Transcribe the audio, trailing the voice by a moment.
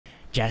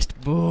Just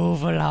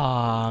move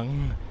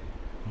along.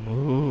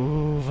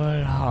 Move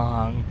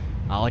along.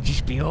 I'll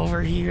just be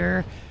over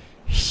here,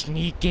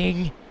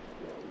 sneaking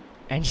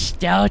and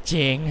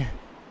stealthing.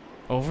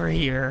 Over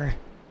here.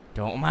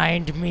 Don't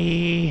mind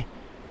me.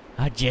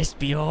 I'll just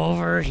be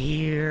over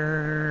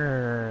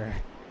here.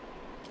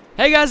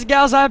 Hey guys and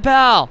gals, I'm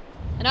Pal.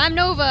 And I'm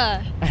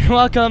Nova. And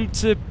welcome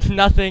to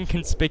Nothing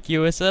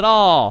Conspicuous at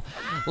All.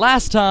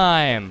 Last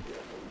time,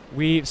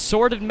 we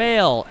sorted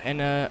mail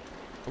in a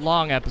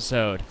long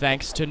episode,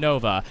 thanks to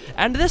Nova.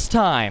 And this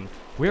time,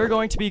 we're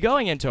going to be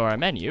going into our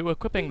menu,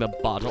 equipping the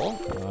bottle.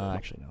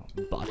 Actually, no.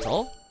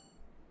 Bottle.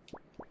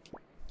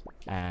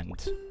 And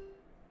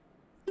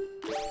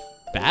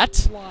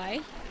that. Why?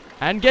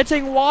 And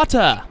getting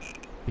water.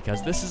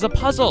 Because this is a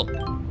puzzle.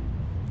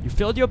 You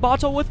filled your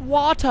bottle with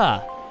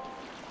water.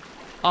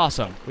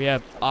 Awesome. We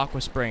have Aqua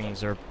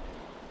Springs, or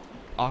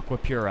Aqua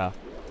Pura.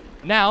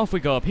 Now, if we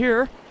go up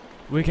here,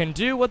 we can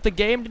do what the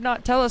game did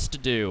not tell us to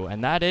do,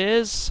 and that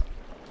is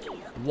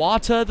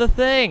water the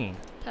thing.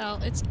 Pal,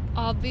 it's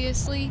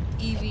obviously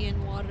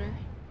Evian water.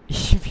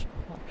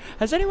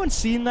 Has anyone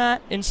seen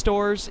that in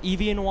stores,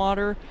 Evian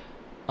water?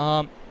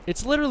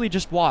 It's literally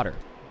just water,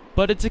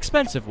 but it's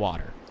expensive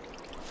water.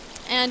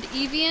 And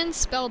Evian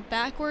spelled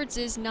backwards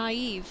is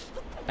naive.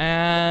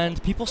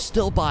 And people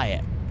still buy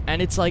it. And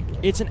it's like,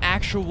 it's an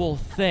actual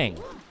thing.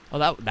 Oh,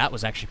 that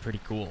was actually pretty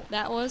cool.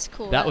 That was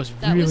cool. That was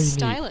that really was neat.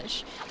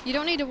 stylish. You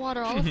don't need to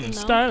water all of them, though.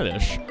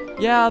 Stylish.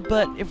 Yeah,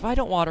 but if I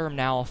don't water them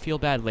now, I'll feel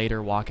bad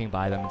later walking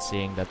by them and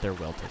seeing that they're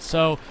wilted.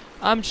 So,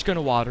 I'm just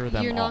gonna water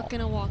them You're all. not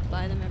gonna walk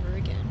by them ever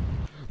again.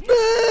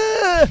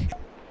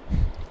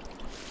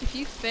 If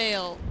you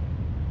fail...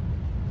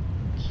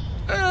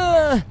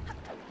 Okay.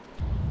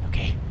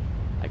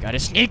 I gotta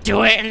sneak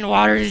to it and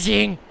water the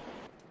thing.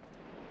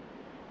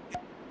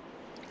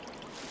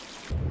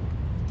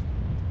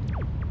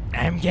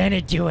 I'm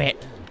gonna do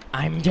it.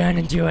 I'm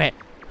gonna do it.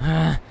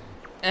 I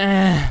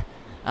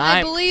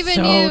believe in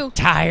so you.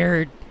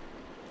 Tired.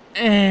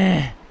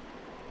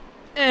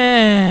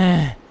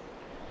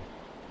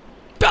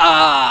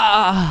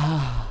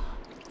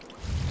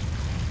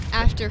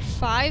 After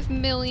 5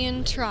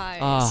 million tries.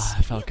 Ah,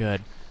 I felt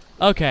good.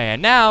 Okay,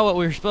 and now what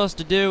we're supposed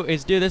to do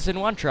is do this in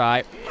one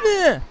try.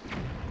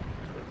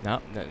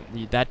 No,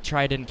 that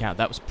try didn't count.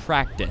 That was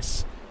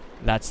practice.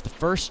 That's the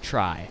first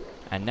try.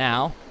 And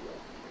now,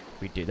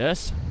 we do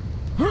this.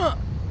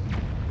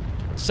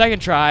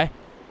 Second try.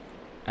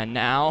 And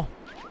now,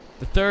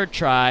 the third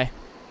try.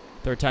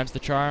 Third time's the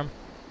charm.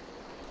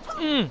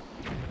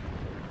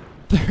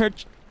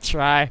 Third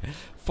try.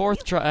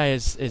 Fourth try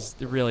is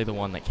really the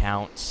one that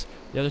counts.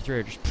 The other three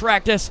are just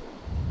practice.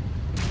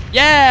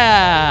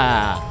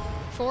 Yeah!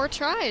 4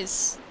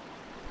 tries.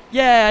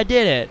 Yeah, I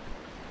did it.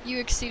 You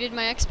exceeded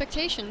my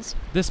expectations.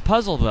 This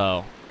puzzle,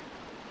 though.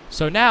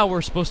 So now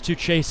we're supposed to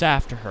chase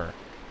after her.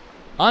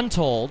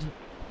 Untold.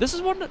 This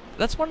is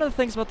that's one of the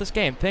things about this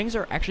game. Things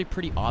are actually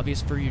pretty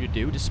obvious for you to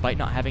do, despite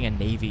not having a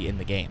navy in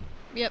the game.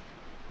 Yep.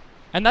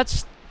 And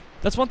that's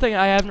one thing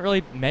I haven't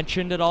really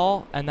mentioned at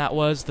all, and that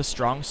was the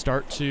strong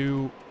start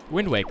to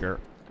Wind Waker.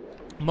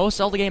 Most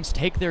Zelda games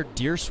take their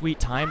dear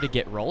sweet time to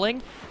get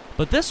rolling,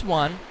 but this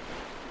one,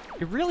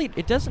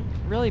 it doesn't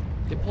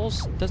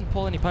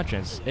pull any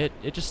punches.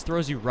 It just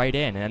throws you right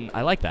in, and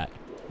I like that.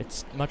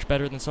 It's much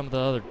better than some of the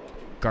other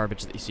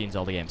garbage that you see in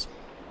Zelda games.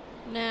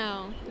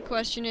 Now, the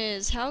question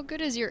is, how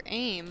good is your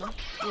aim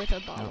with a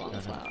bottle on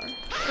the flower?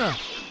 Oh,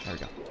 there we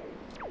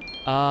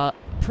go.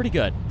 Pretty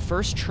good.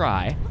 First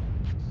try.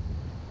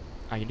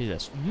 I can do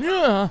this.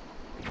 No,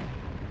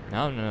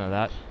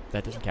 that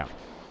doesn't count.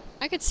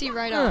 I could see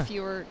right off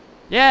you were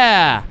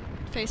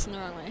facing the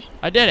wrong way.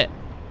 I did it.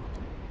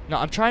 No,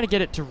 I'm trying to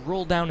get it to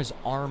roll down his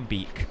arm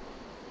beak.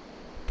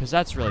 Because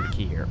that's really the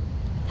key here.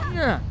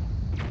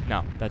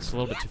 No, that's a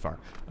little bit too far.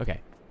 Okay,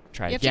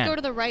 try it again. You have to go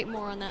to the right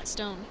more on that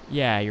stone.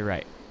 Yeah, you're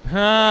right.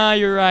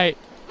 You're right.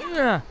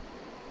 Did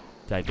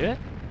I do it?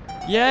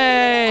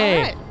 Yay!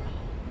 All right.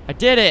 I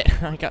did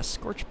it! I got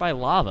scorched by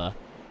lava.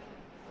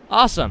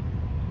 Awesome.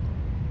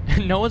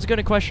 No one's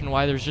gonna question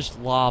why there's just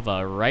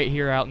lava right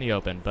here out in the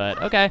open,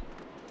 but okay.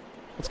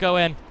 Let's go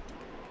in.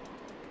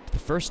 The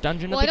first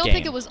dungeon of the game. Well, I don't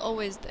think it was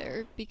always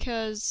there,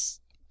 because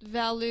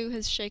Valu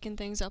has shaken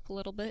things up a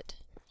little bit.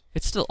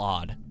 It's still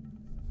odd.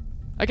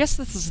 I guess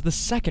this is the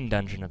second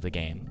dungeon of the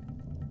game.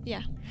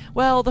 Yeah.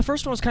 Well, the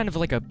first one was kind of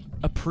like a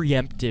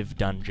preemptive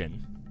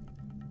dungeon.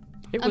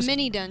 It was a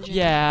mini dungeon.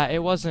 Yeah,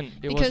 it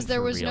wasn't. Because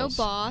there was reals.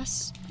 no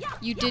boss.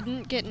 You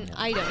didn't get an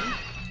item.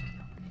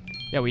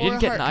 Yeah, we didn't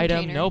get an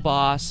item, no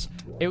boss.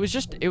 It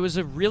was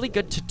a really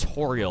good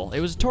tutorial. It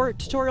was a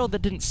tutorial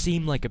that didn't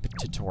seem like a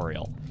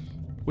tutorial,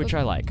 which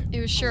I like.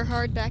 It was sure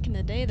hard back in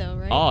the day, though,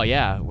 right? Oh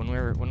yeah, when we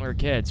were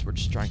kids, we're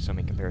just drawing so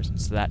many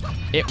comparisons to that.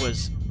 It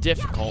was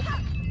difficult,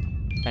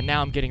 and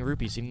now I'm getting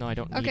rupees, even though I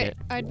don't need it. Okay,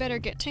 I'd better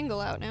get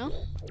Tinkle out now.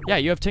 Yeah,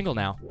 you have Tinkle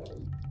now.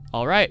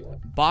 All right,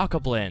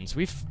 Bokoblins.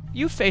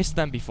 You've faced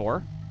them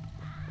before.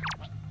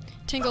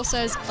 Tinkle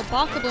says, a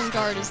Bokoblin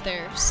guard is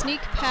there.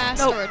 Sneak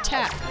past or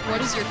attack.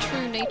 What is your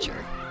true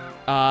nature?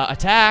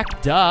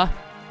 Attack, duh.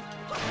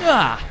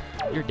 Ah!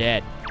 You're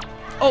dead.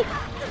 Oh!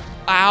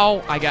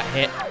 Ow! I got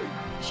hit.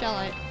 Shall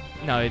I?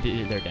 No,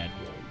 they're dead.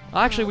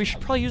 Actually, we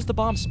should probably use the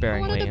bomb I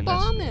sparingly wanted to in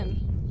bomb this.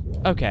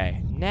 him.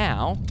 Okay,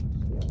 now...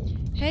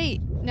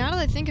 Hey, now that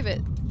I think of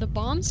it, the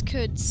bombs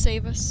could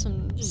save us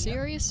some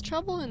serious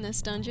trouble in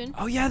this dungeon.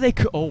 Oh yeah, they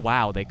could. Oh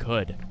wow, they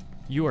could.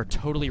 You are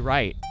totally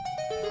right.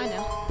 I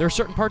know. There are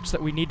certain parts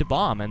that we need to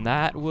bomb, and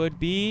that would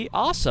be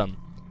awesome.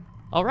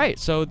 All right,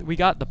 so we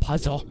got the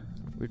puzzle.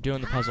 We're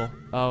doing the puzzle.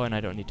 Oh, and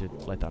I don't need to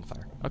light that on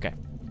fire. Okay,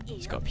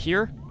 let's go up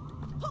here.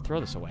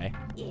 Throw this away.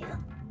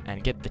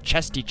 And get the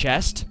chesty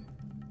chest.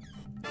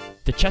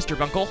 The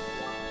Chesterbuncle.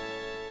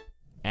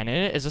 And in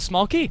it is a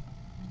small key.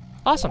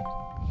 Awesome.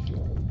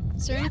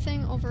 Is there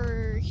anything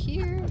over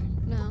here?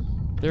 No.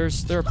 There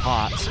are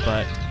pots,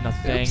 but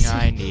nothing Oops.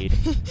 I need.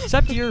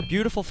 Except your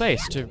beautiful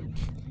face to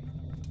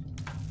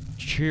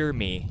cheer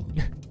me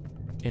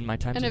in my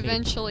times And of need.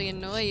 eventually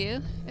annoy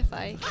you if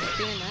I keep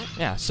doing that.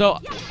 Yeah, so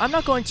I'm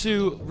not going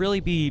to really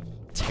be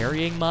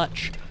tarrying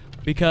much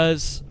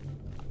because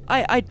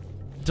I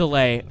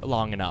delay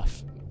long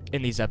enough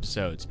in these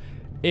episodes.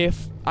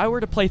 If I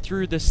were to play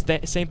through this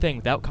same thing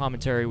without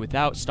commentary,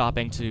 without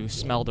stopping to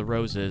smell the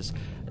roses,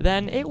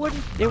 then it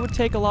would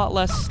take a lot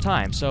less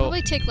time. So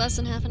Probably take less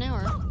than half an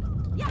hour.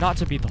 not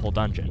to beat the whole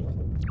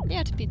dungeon.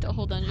 Yeah, to beat the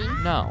whole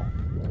dungeon. No.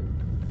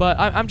 But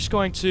I'm just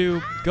going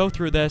to go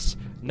through this,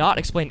 not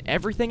explain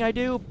everything I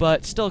do,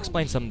 but still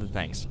explain some of the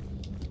things.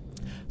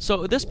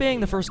 So this being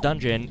the first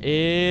dungeon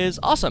is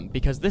awesome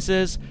because this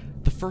is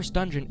the first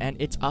dungeon and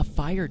it's a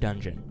fire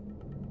dungeon.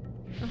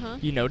 Uh-huh.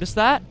 You notice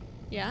that?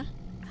 Yeah.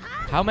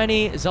 How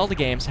many Zelda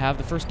games have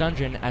the first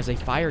dungeon as a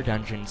fire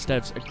dungeon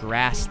instead of a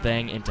grass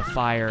thing into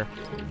fire,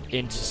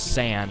 into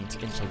sand,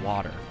 into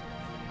water?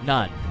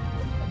 None.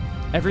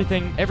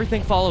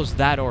 Everything follows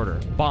that order.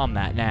 Bomb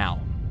that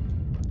now.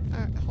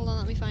 Alright, hold on,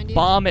 let me find you.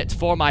 Bomb it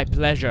for my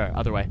pleasure.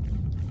 Other way.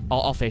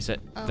 I'll face it.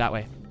 Oh. That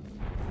way.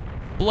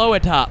 Blow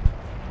it up.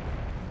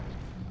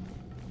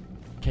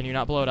 Can you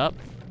not blow it up?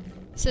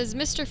 Says,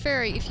 Mr.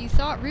 Fairy, if you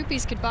thought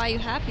rupees could buy you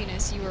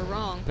happiness, you were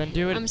wrong. Then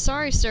do it. I'm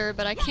sorry, sir,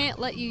 but I can't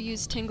let you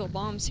use Tingle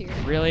bombs here.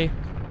 Really?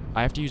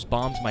 I have to use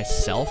bombs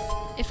myself?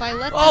 If I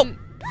let Oh! them...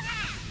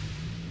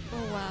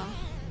 Oh, wow.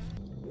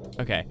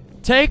 Okay.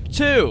 Take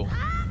 2.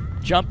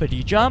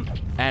 Jumpity jump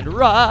and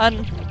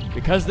run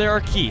because there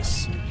are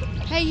keys.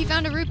 Hey, you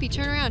found a rupee.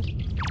 Turn around.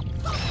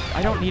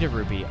 I don't need a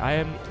rupee. I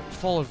am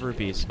full of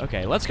rupees.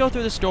 Okay, let's go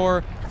through this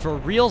door for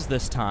reals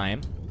this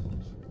time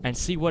and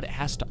see what it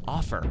has to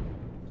offer.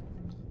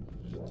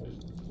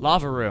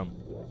 Lava room.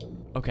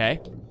 Okay.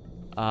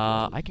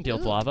 I can deal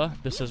with Ooh. lava.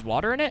 This has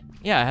water in it?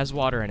 Yeah, it has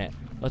water in it.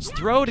 Let's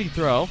throw.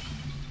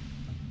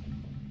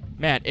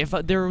 Man, if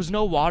there was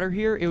no water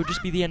here, it would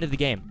just be the end of the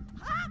game.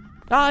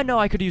 Ah, no,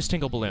 I could use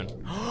Tinkle Balloon.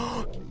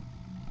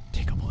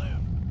 Tinkle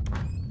Balloon.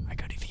 I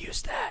could have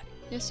used that.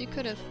 Yes, you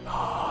could have.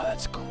 Oh,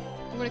 that's cool.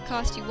 It would have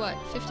cost you, what,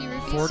 50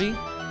 rupees? 40?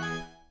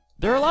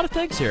 There are a lot of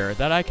things here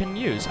that I can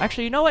use.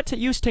 Actually, you know what? To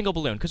use Tinkle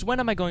Balloon, because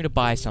when am I going to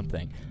buy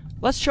something?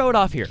 Let's show it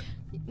off here.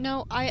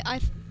 No, I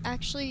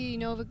actually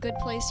know of a good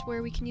place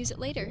where we can use it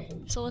later.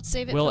 So let's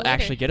save it Will for it later.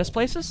 actually get us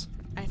places?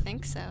 I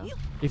think so.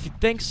 If you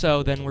think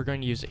so, then we're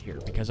going to use it here,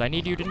 because I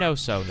need you to know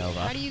so, Nova.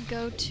 How do you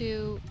go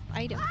to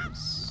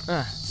items?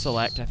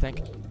 Select, I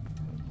think.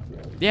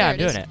 Yeah, I'm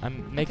There it doing is. it.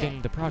 I'm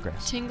making the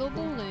progress. Tingle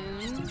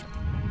balloon.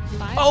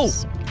 5 Oh!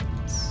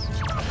 seconds.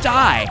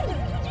 Die!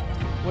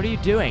 What are you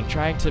doing? He's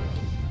trying to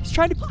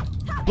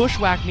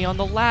bushwhack me on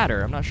the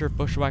ladder. I'm not sure if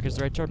bushwhack is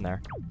the right term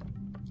there.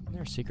 Is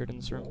there a secret in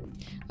this room?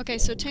 Okay,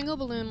 so Tingle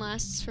balloon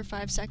lasts for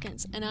 5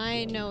 seconds, and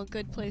I know a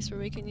good place where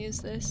we can use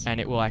this. And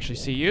it will actually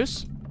see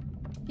use?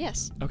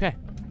 Yes. Okay.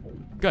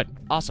 Good.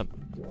 Awesome.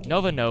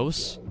 Nova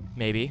knows.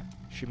 Maybe.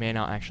 She may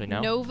not actually know.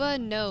 Nova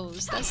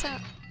knows. That's how.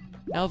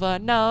 Nova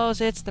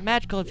knows it's the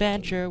magical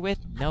adventure with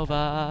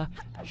Nova.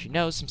 She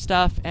knows some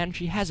stuff, and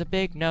she has a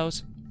big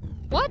nose.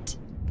 What?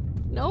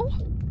 No?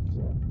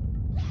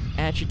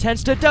 And she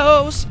tends to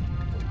doze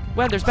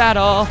when there's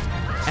battle.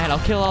 And I'll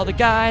kill all the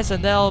guys,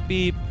 and they'll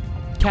be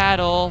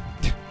cattle.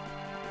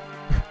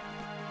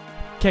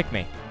 Kick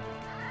me.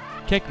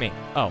 Kick me.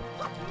 Oh.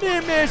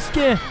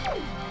 That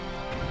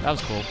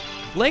was cool.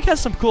 Link has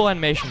some cool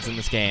animations in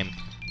this game.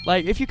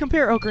 Like, if you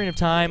compare Ocarina of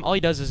Time, all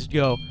he does is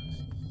go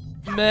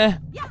meh,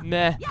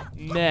 meh,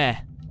 meh.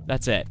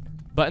 That's it.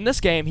 But in this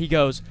game, he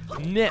goes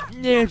meh,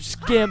 meh,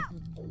 skim.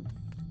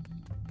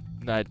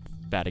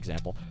 Bad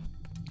example.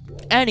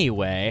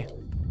 Anyway,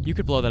 you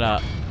could blow that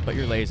up, but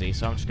you're lazy,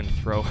 so I'm just gonna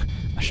throw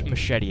a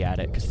machete at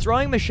it. Because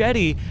throwing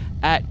machete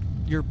at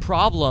your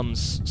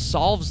problems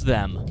solves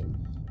them.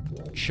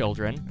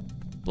 Children.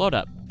 Blow it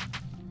up.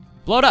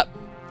 Blow it up!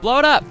 Blow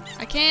it up!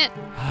 I can't.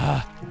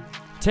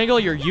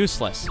 Tingle, you're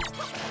useless.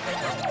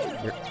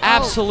 You're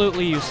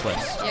absolutely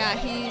useless. Yeah,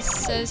 he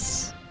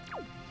says.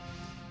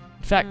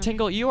 In fact,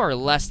 Tingle, you are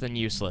less than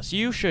useless.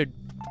 You should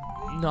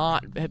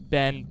not have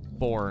been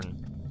born.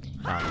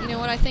 You know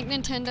what? I think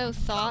Nintendo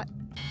thought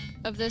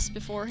of this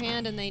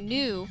beforehand, and they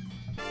knew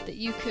that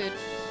you could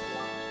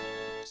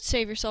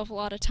save yourself a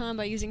lot of time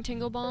by using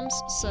Tingle bombs,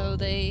 so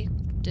they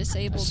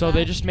disabled So that.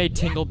 they just made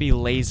Tingle be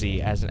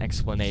lazy as an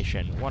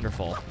explanation.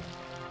 Wonderful.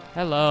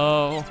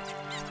 Hello.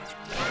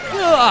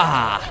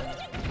 Ah!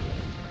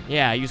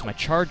 Yeah, I use my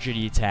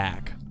chargity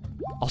attack.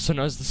 Also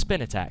known as the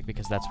spin attack,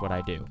 because that's what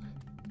I do.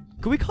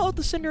 Could we call it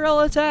the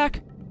Cinderella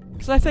attack?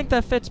 Because I think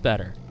that fits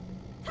better.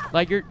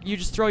 Like, you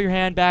just throw your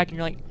hand back and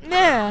you're like,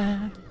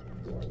 nah.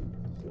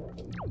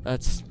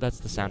 That's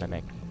the sound I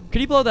make.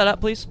 Could you blow that up,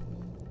 please?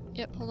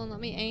 Yep, hold on, let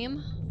me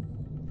aim.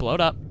 Blow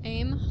it up.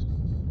 Aim.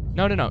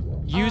 No.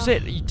 Use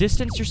it. You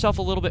distance yourself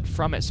a little bit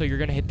from it so you're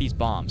going to hit these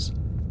bombs.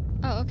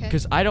 Oh, okay.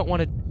 Because I don't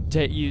want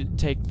to you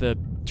take the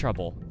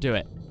trouble. Do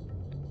it.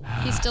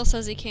 He still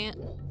says he can't.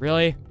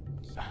 Really?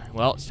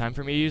 Well, it's time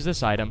for me to use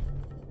this item.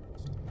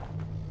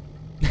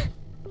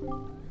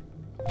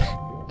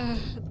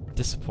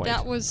 Disappointed.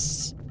 That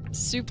was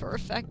super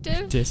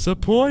effective.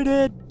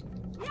 Disappointed.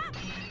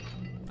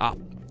 Ah,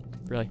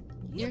 really?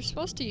 You're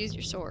supposed to use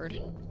your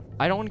sword.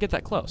 I don't want to get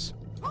that close.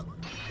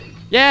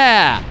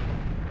 Yeah!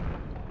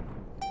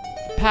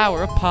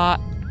 Power of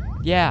pot.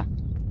 Yeah.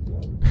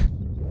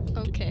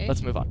 Okay.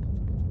 Let's move on.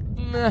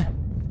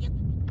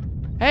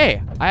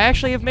 Hey, I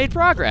actually have made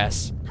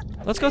progress.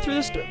 Let's go through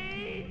this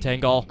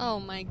Tingle. Oh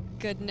my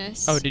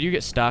goodness. Oh, did you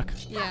get stuck?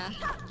 Yeah.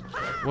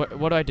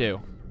 What do I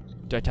do?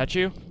 Do I touch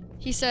you?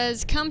 He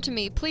says, "Come to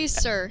me, please,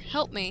 sir.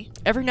 Help me."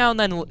 Every now and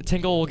then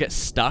Tingle will get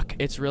stuck.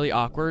 It's really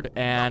awkward,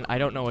 and I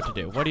don't know what to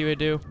do. What do you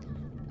do?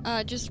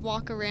 Just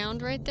walk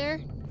around right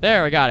there.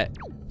 There, I got it.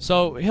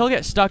 So he'll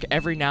get stuck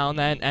every now and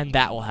then, and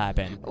that will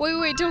happen.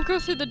 Wait, don't go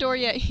through the door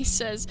yet. He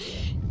says,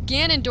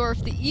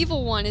 "Ganondorf, the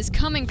evil one, is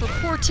coming for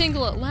poor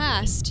Tingle at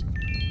last.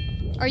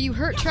 Are you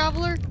hurt,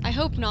 traveler? I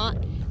hope not.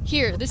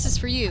 Here, this is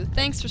for you.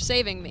 Thanks for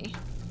saving me."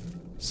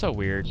 So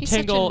weird. He's such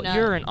a Tingle, nut.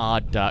 you're an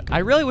odd duck. I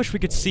really wish we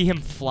could see him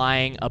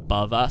flying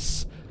above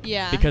us,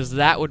 Yeah. because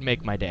that would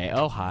make my day.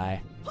 Oh,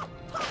 hi.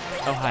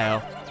 Oh, hi-oh.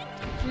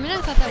 For a minute,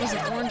 I thought that was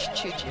an orange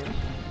choo-choo.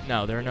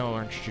 No, there are no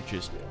orange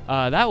choo-choos.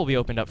 That will be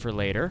opened up for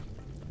later.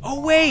 Oh,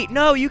 wait!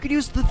 No, you could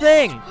use the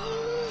thing!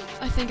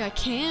 I think I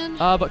can.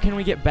 But can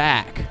we get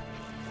back?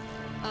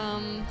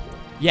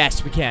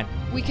 Yes, we can.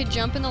 We could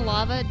jump in the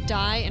lava,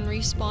 die, and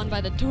respawn by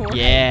the door.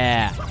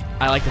 Yeah!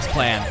 I like this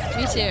plan.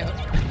 Me too.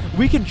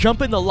 We can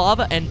jump in the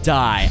lava and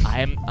die.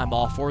 I'm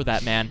all for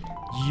that, man.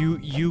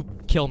 You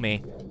kill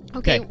me.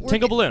 Okay, we're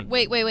Tingle Balloon.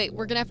 Wait.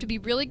 We're gonna have to be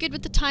really good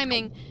with the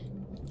timing,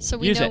 so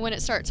we Use know it. when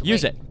it starts.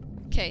 Use Wait. it.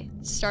 Okay,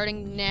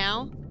 starting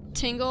now.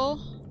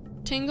 Tingle.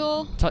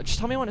 Just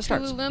tell me when it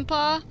starts.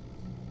 Loompa.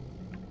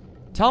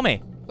 Tell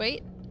me.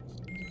 Wait.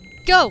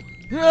 Go.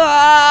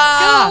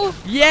 Ah! Go!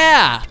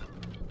 Yeah!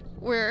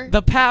 We're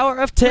The power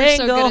of We're so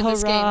Tingle, good at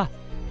this hurrah!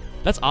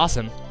 That's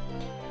awesome.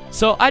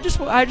 So I just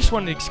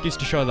wanted an excuse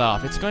to show that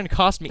off. It's going to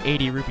cost me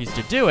 80 rupees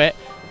to do it,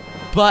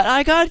 but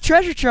I got a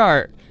treasure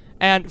chart.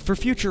 And for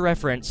future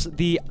reference,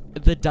 the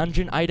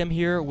dungeon item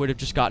here would have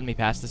just gotten me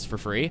past this for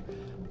free.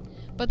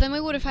 But then we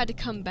would have had to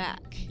come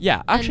back.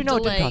 Yeah, actually no,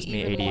 it didn't delay cost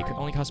me even 80. It more.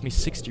 only cost me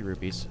 60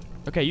 rupees.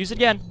 Okay, use it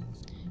again.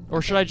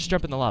 Or should I just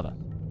jump in the lava?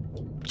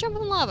 Jump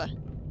in the lava.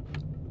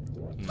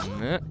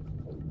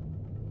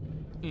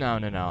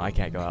 No, I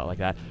can't go out like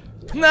that.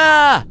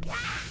 Nah!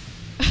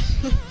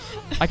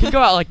 I can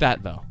go out like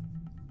that, though.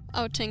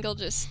 Oh, Tingle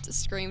just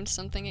screamed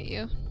something at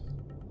you.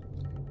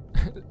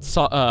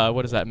 So,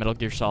 what is that, Metal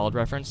Gear Solid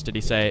reference? Did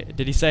he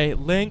say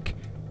Link?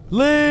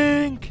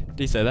 Link! Did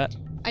he say that?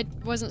 I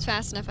wasn't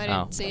fast enough. I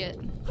didn't see it.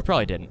 He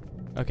probably didn't.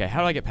 Okay, how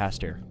do I get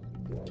past here?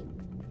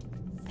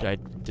 Do I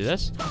do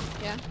this?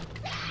 Yeah.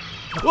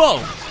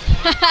 Whoa!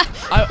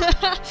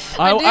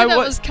 I knew that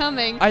was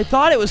coming. I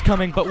thought it was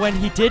coming, but when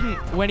he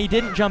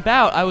didn't jump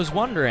out, I was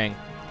wondering.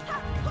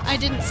 I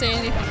didn't say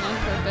anything on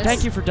purpose.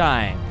 Thank you for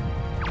dying.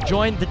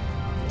 Join the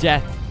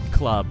Death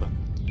Club.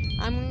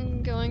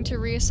 I'm going to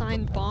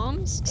reassign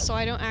bombs so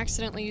I don't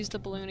accidentally use the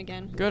balloon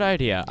again. Good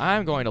idea.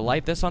 I'm going to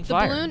light this on The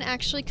fire. balloon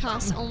actually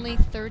costs only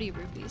 30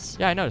 rupees.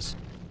 Yeah, I noticed.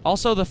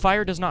 Also, the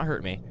fire does not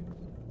hurt me.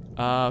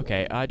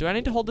 Okay. Do I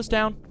need to hold this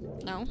down?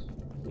 No.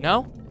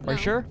 No? Are No. you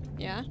sure?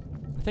 Yeah.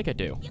 I think I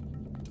do.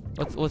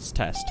 Let's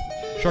test.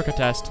 Shortcut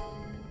test.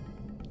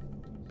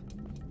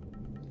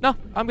 No,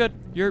 I'm good.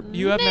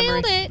 You have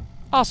memory. Nailed it.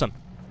 Awesome.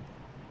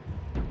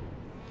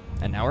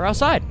 And now we're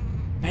outside.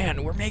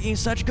 Man, we're making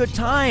such good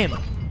time.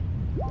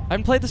 I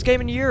haven't played this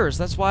game in years.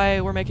 That's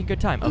why we're making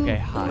good time. Okay,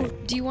 hi.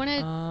 Do you want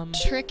to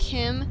trick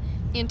him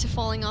into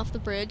falling off the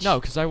bridge? No,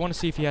 because I want to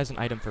see if he has an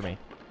item for me.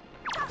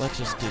 Let's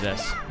just do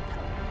this.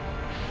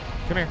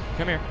 Come here.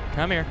 Come here.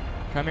 Come here.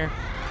 Come here.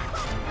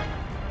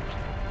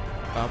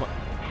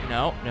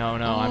 No. I'm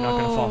not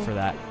going to fall for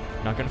that.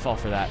 I'm not going to fall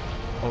for that.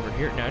 Over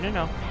here. No.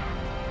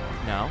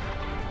 No.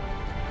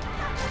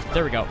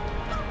 There we go.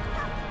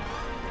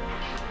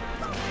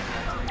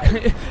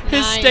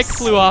 His stick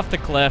flew off the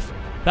cliff.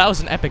 That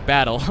was an epic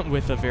battle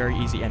with a very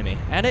easy enemy.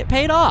 And it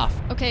paid off.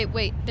 Okay,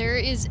 wait. There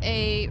is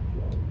a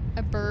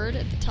bird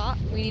at the top.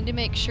 We need to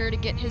make sure to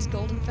get his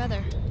golden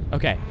feather.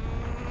 Okay.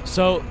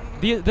 So,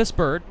 this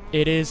bird,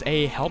 it is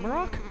a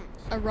Helmarock?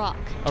 A rock.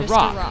 A Just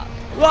rock. a rock.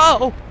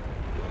 Whoa!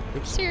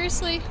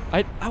 Seriously?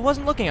 I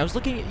wasn't looking. I was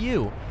looking at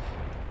you.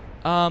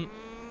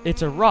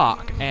 it's a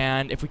rock,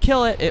 and if we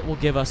kill it, it will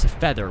give us a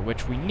feather,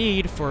 which we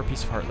need for a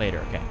piece of heart later.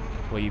 Okay.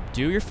 Well, you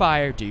do your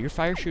fire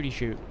shooty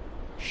shoot.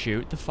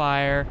 Shoot the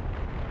fire.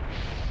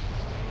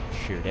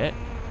 Shoot it.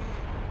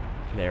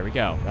 There we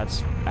go.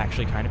 That's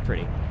actually kind of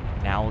pretty.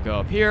 Now we'll go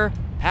up here,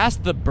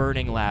 past the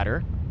burning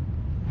ladder,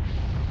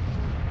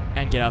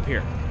 and get up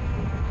here.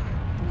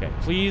 Okay,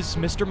 please,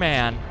 Mr.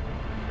 Man,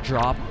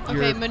 drop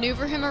your... Okay,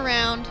 maneuver him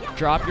around.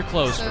 Drop your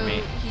clothes so for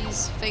me.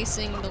 He's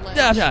facing the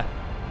ledge.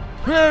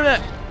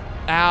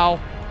 Ow.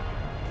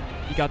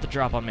 You got the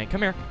drop on me.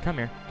 Come here. Come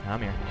here.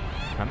 Come here.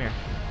 Come here.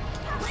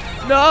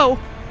 No!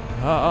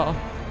 Uh-oh.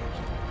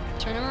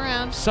 Turn him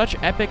around. Such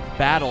epic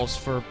battles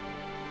for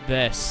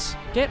this.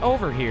 Get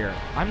over here.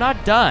 I'm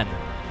not done.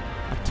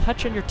 I'm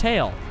touching your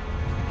tail.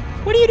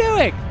 What are you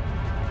doing?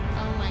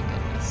 Oh my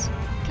goodness.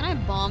 Can I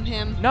bomb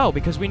him? No,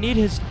 because we need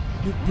his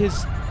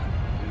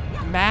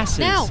masses.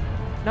 Now.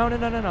 No, no,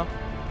 no, no, no.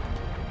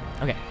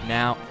 Okay,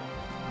 now.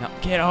 No,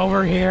 get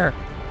over here.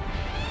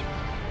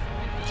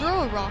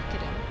 Throw a rock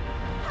at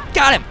him.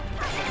 Got him!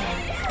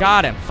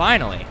 Got him,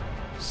 finally.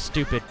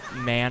 Stupid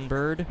man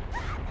bird.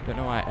 Don't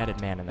know why I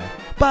added man in there.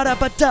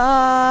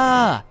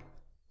 Ba-da-ba-da!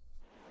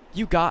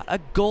 You got a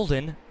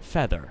golden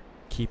feather.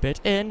 Keep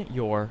it in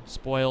your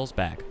spoils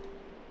bag.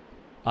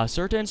 A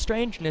certain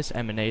strangeness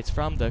emanates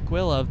from the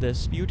quill of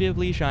this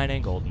beautifully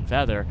shining golden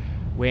feather.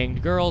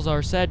 Winged girls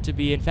are said to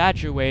be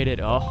infatuated.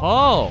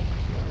 Oh-ho!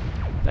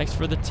 Thanks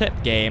for the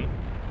tip, game.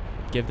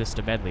 Give this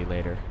to Medley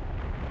later.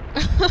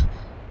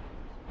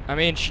 I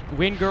mean,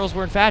 winged girls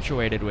were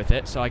infatuated with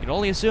it, so I can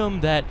only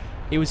assume that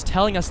it was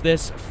telling us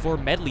this for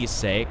Medley's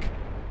sake.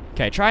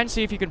 Okay, try and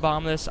see if you can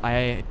bomb this.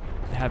 I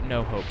have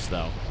no hopes,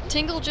 though.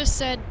 Tingle just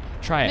said,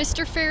 Try it.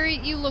 Mr. Fairy,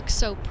 you look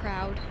so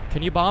proud.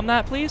 Can you bomb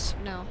that, please?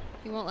 No,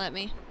 he won't let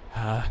me.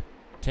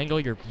 Tingle,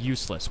 you're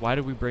useless. Why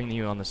did we bring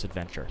you on this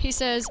adventure? He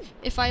says,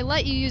 if I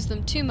let you use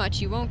them too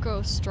much, you won't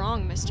grow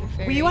strong, Mr.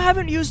 Fairy. Well, you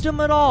haven't used them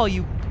at all,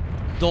 you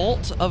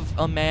dolt of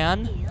a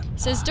man.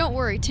 Says, don't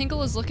worry,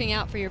 Tinkle is looking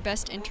out for your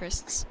best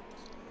interests.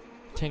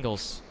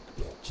 Tingle's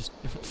just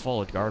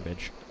full of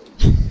garbage.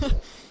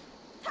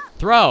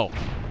 Throw!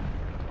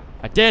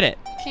 I did it!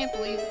 Can't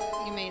believe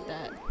you made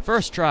that.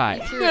 First try.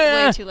 You threw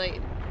it way too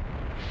late.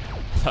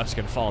 I thought I was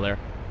gonna fall there.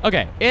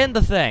 Okay, in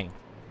the thing.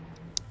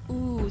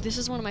 Ooh, this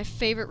is one of my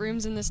favorite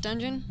rooms in this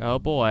dungeon. Oh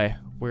boy,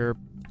 we're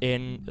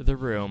in the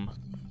room.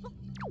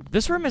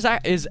 This room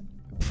is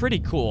pretty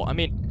cool. I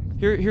mean,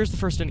 here's the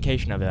first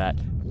indication of that.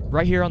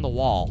 Right here on the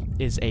wall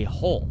is a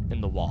hole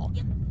in the wall.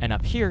 And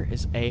up here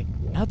is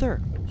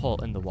another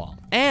hole in the wall.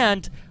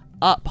 And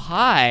up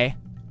high,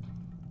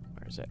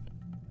 where is it?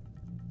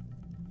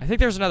 I think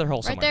there's another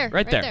hole somewhere.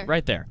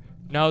 Right there.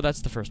 No,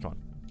 that's the first one.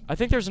 I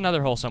think there's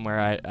another hole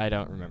somewhere. I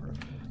don't remember.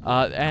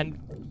 And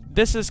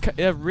this is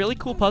a really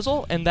cool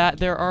puzzle in that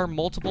there are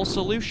multiple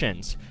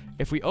solutions.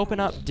 If we open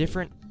up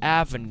different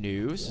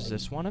avenues, is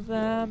this one of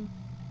them?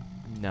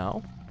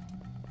 No.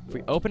 If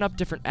we open up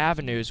different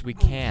avenues, we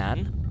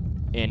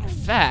can, in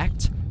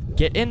fact,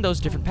 get in those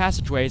different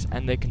passageways,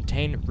 and they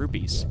contain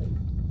rubies,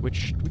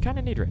 which we kind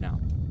of need right now.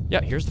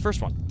 Yeah, here's the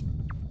first one.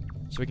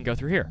 So we can go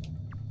through here.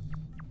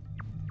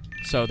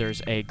 So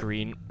there's a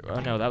green... Oh,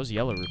 no, that was a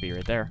yellow ruby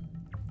right there.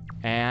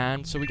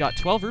 And so we got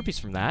 12 rupees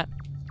from that.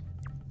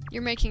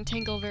 You're making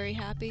Tingle very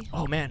happy.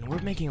 Oh, man, we're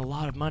making a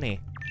lot of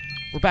money.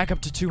 We're back up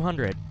to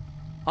 200.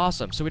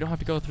 Awesome, so we don't have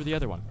to go through the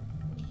other one.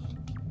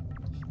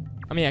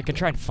 I mean, I can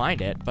try and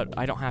find it, but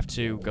I don't have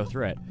to go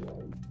through it.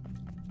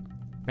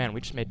 Man,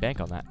 we just made bank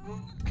on that.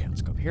 Okay,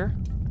 let's go over here.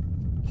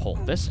 Pull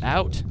this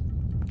out.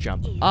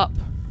 Jump up.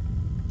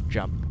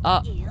 Jump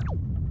up.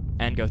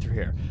 And go through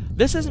here.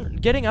 This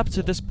isn't... Getting up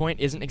to this point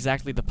isn't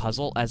exactly the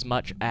puzzle as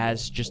much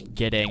as just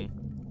getting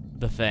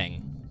the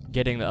thing.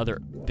 Getting the other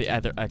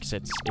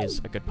exits is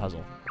a good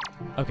puzzle.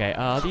 Okay,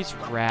 these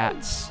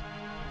rats...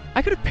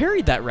 I could have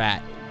parried that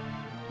rat.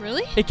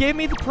 Really? It gave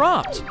me the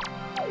prompt.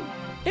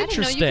 Interesting. I didn't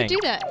know you could do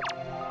that.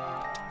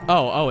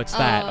 Oh, it's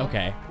that.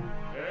 Okay.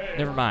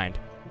 Never mind.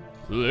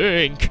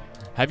 Link,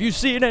 have you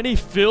seen any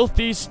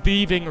filthy,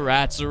 thieving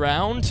rats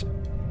around?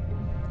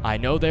 I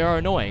know they are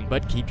annoying,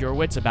 but keep your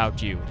wits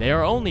about you. They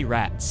are only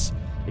rats.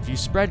 If you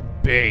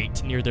spread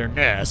bait near their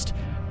nest,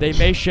 they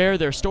may share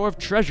their store of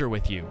treasure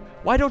with you.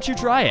 Why don't you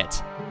try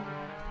it?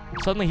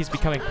 Suddenly he's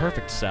becoming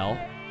perfect, Cell.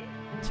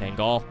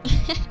 Tingle.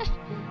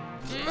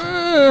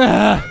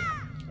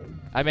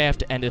 I may have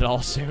to end it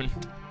all soon.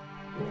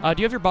 Do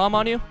you have your bomb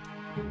on you?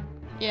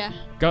 Yeah.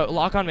 Go,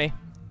 lock on me.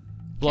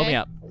 Blow me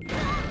up.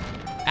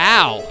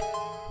 Ow!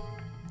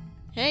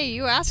 Hey,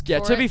 you asked for it.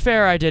 Yeah, to be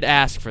fair, I did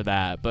ask for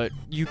that, but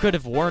you could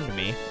have warned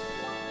me.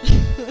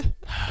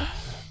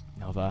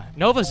 Nova.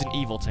 Nova's an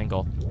evil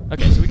Tinkle.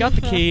 Okay, so we got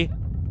the key,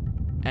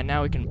 and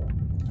now we can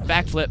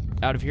backflip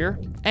out of here,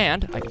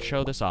 and I can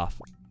show this off.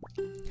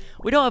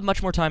 We don't have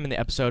much more time in the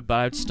episode, but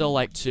I'd still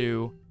like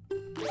to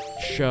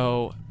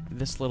show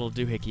this little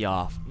doohickey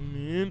off.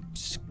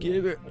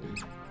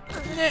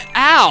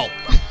 Ow!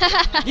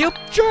 You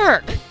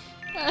jerk!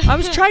 I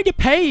was trying to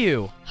pay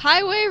you!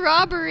 Highway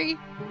robbery!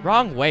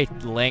 Wrong way,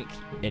 Link,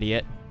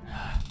 idiot.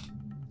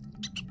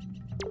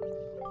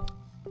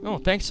 Oh,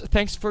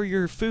 thanks for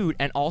your food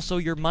and also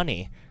your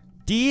money.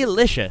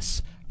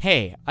 Delicious.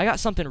 Hey, I got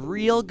something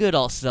real good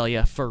I'll sell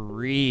you for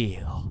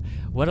real.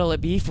 What'll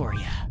it be for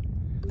you?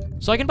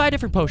 So I can buy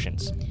different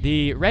potions.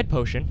 The red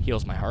potion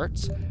heals my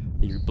hearts.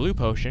 The blue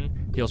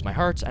potion heals my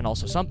hearts, and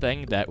also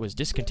something that was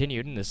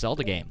discontinued in the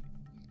Zelda game.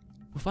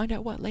 We'll find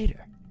out what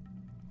later.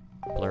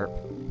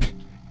 Blurp.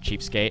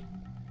 Cheapskate.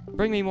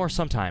 Bring me more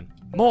sometime.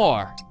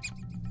 More!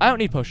 I don't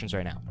need potions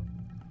right now.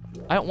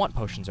 I don't want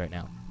potions right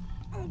now.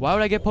 Why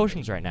would I get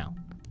potions right now?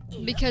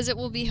 Because it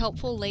will be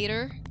helpful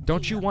later.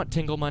 Don't you want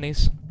Tingle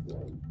monies?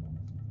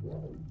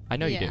 I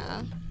know you do.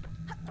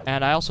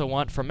 And I also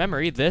want, from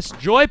memory, this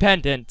joy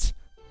pendant.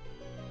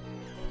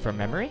 From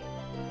memory?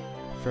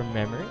 From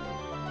memory?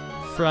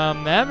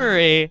 From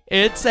memory,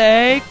 it's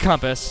a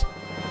compass.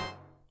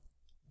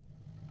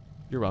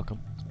 You're welcome.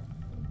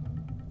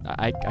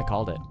 I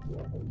called it.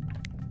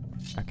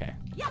 Okay.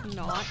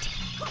 Not.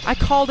 I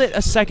called it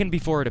a second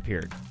before it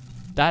appeared.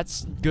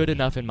 That's good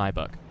enough in my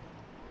book.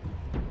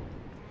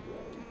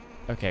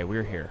 Okay,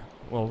 we're here.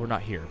 Well, we're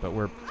not here, but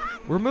we're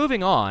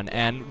moving on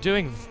and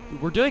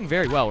we're doing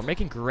very well. We're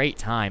making great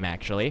time,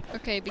 actually.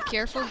 Okay, be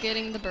careful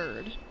getting the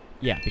bird.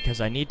 Yeah,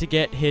 because I need to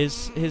get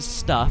his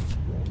stuff.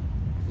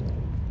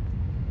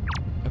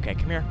 Okay,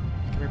 come here.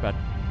 Come here, bud.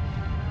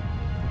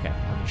 Okay,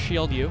 I'm gonna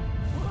shield you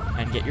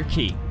and get your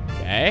key.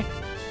 Okay?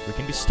 We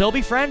can still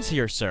be friends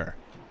here, sir.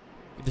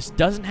 This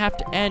doesn't have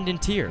to end in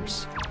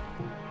tears.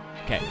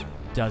 Okay,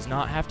 does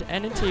not have to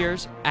end in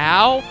tears.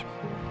 Ow!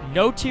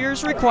 No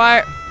tears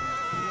required.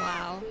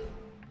 Wow.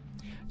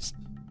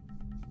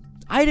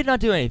 I did not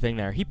do anything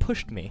there. He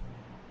pushed me.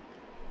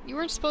 You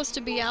weren't supposed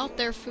to be out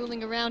there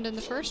fooling around in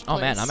the first place.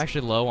 Oh man, I'm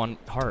actually low on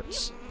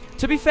hearts.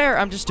 To be fair,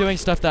 I'm just doing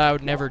stuff that I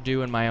would never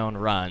do in my own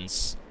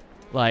runs.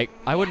 Like,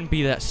 I wouldn't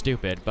be that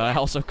stupid, but I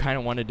also kind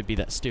of wanted to be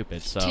that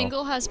stupid, so...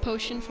 Tinkle has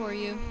potion for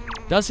you.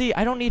 Does he?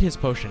 I don't need his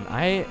potion.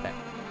 I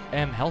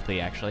am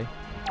healthy, actually.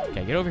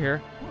 Okay, get over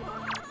here.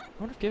 I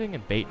wonder if giving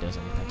him bait does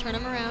anything. Turn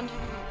him around.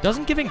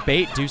 Doesn't giving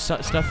bait do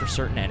stuff for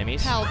certain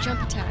enemies? Pal,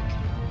 jump attack.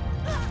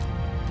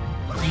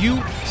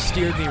 You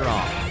steered me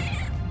wrong.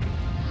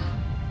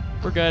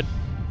 We're good.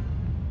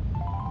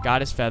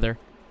 Got his feather.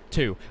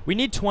 2. We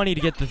need 20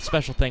 to get the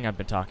special thing I've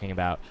been talking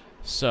about.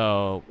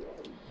 So,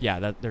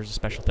 yeah, there's a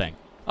special thing.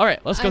 All right,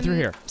 let's go through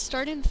here. I'm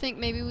starting to think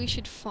maybe we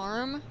should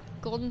farm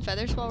golden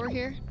feathers while we're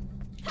here.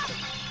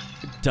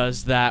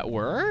 Does that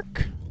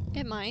work?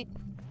 It might.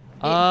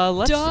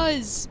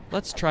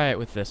 Let's try it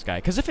with this guy.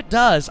 Because if it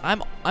does,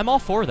 I'm all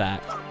for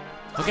that.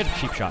 I'll get a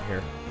cheap shot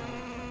here.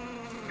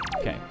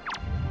 Okay.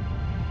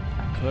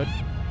 I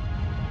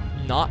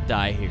could not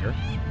die here.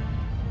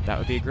 That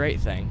would be a great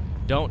thing.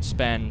 Don't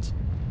spend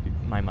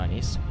my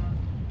monies.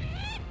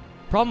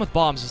 Problem with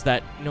bombs is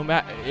that no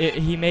matter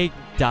he may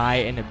die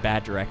in a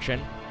bad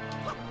direction.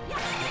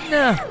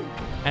 Nah.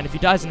 And if he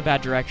dies in a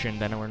bad direction,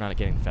 then we're not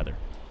getting the feather.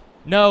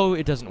 No,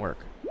 it doesn't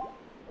work.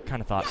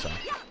 Kind of thought so.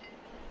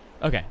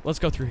 Okay, let's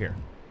go through here.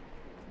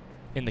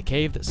 In the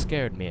cave that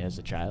scared me as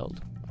a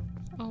child.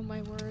 Oh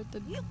my word,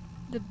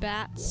 the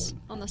bats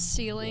on the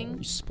ceiling.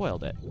 You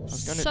spoiled it.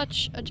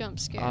 Such a jump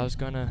scare. I was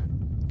gonna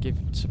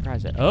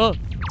surprise it. Oh!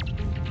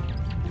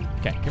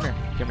 Okay,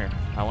 come here.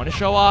 I want to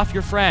show off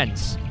your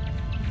friends.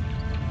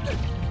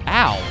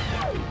 Ow!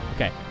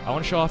 Okay, I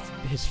want to show off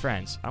his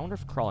friends. I wonder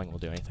if crawling will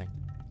do anything.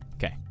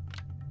 Okay.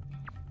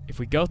 If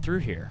we go through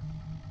here,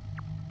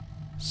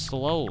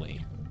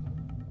 slowly,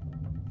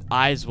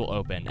 eyes will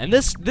open. And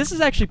this is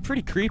actually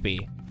pretty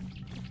creepy.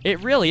 It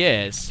really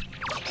is.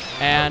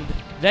 And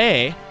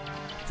they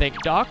think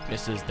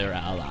darkness is their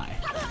ally.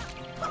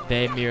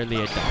 They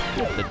merely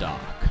adopted the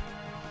dark.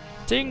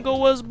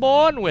 Tingle was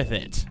born with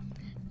it.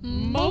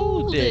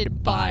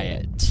 Molded by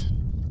it.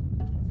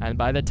 And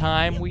by the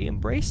time we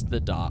embraced the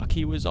dark,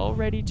 he was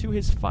already to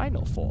his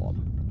final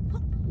form.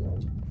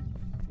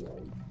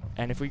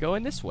 And if we go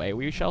in this way,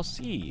 we shall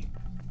see.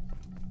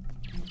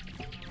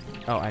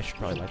 Oh, I should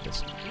probably like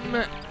this.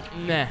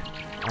 Nah,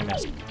 I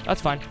missed.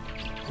 That's fine.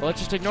 Well, let's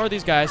just ignore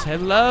these guys.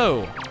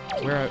 Hello!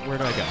 Where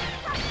do I go?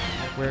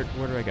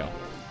 Where do I go?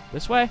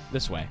 This way?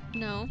 This way.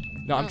 No.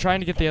 No, I'm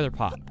trying to get the other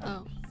pot.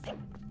 Oh.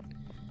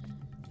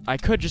 I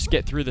could just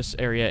get through this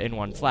area in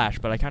one flash,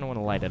 but I kind of want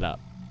to light it up.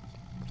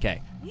 Okay,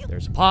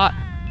 there's a pot.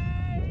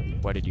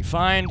 What did you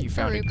find? You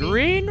found a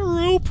green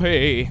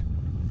rupee.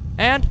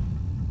 And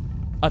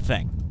a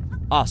thing.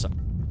 Awesome.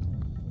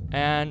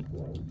 And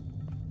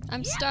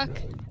I'm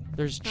stuck.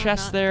 there's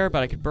chests there,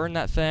 but I could burn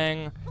that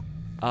thing.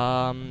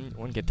 Want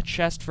to get the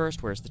chest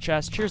first. Where's the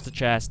chest? Here's the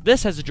chest.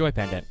 This has a joy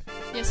pendant.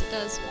 Yes, it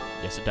does.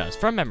 Yes, it does.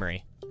 From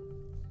memory.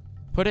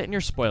 Put it in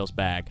your spoils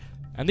bag.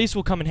 And these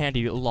will come in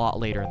handy a lot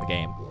later in the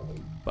game.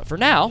 But for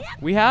now,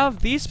 we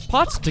have these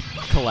pots to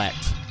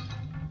collect.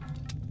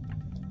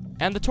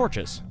 And the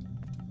torches.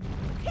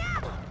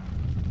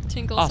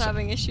 Tinkle's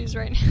having issues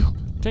right now.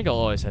 Tinkle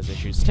always has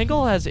issues.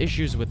 Tinkle has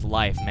issues with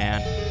life,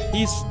 man.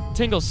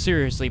 Tinkle's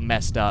seriously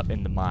messed up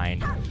in the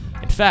mind.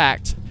 In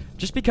fact,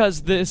 just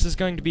because this is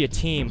going to be a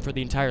team for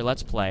the entire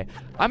Let's Play,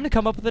 I'm going to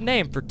come up with a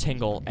name for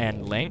Tingle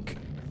and Link.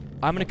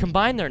 I'm going to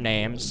combine their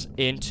names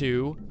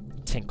into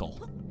Tinkle.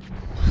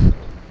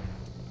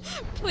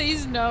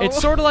 Please no.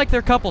 It's sort of like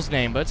their couple's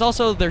name, but it's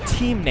also their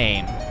team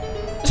name.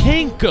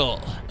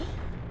 Tinkle.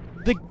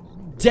 The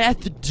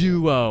death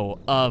duo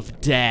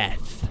of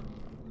death.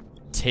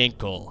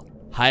 Tinkle.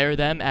 Hire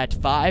them at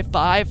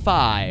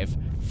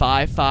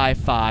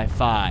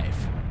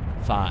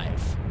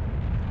 555-5555.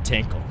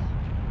 Tinkle.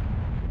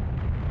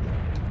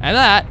 And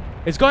that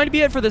is going to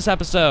be it for this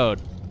episode.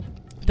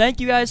 Thank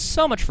you guys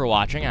so much for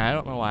watching. I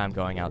don't know why I'm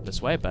going out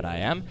this way, but I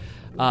am.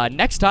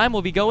 Next time,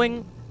 we'll be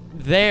going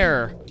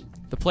there.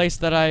 The place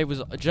that I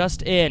was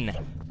just in.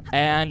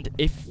 And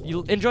if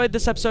you enjoyed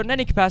this episode in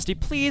any capacity,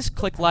 please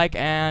click like,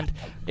 and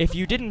if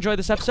you didn't enjoy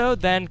this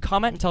episode, then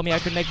comment and tell me I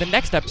could make the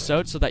next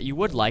episode so that you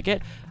would like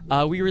it.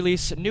 We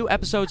release new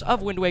episodes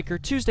of Wind Waker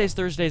Tuesdays,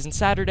 Thursdays, and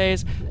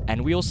Saturdays,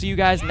 and we will see you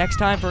guys next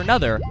time for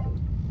another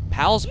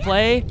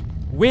PalsPlay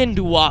Wind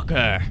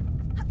Walker.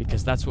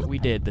 Because that's what we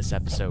did this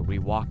episode. We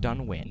walked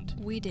on wind.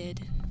 We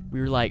did. We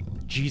were like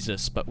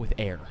Jesus, but with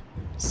air.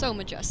 So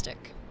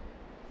majestic.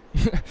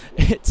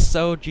 It's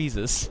so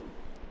Jesus.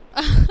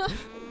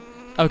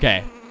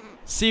 Okay.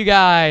 See you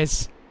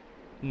guys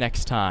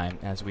next time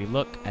as we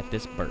look at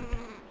this bird.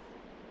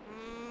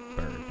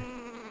 Bird.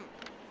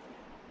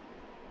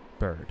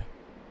 Bird.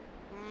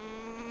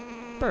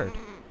 Bird.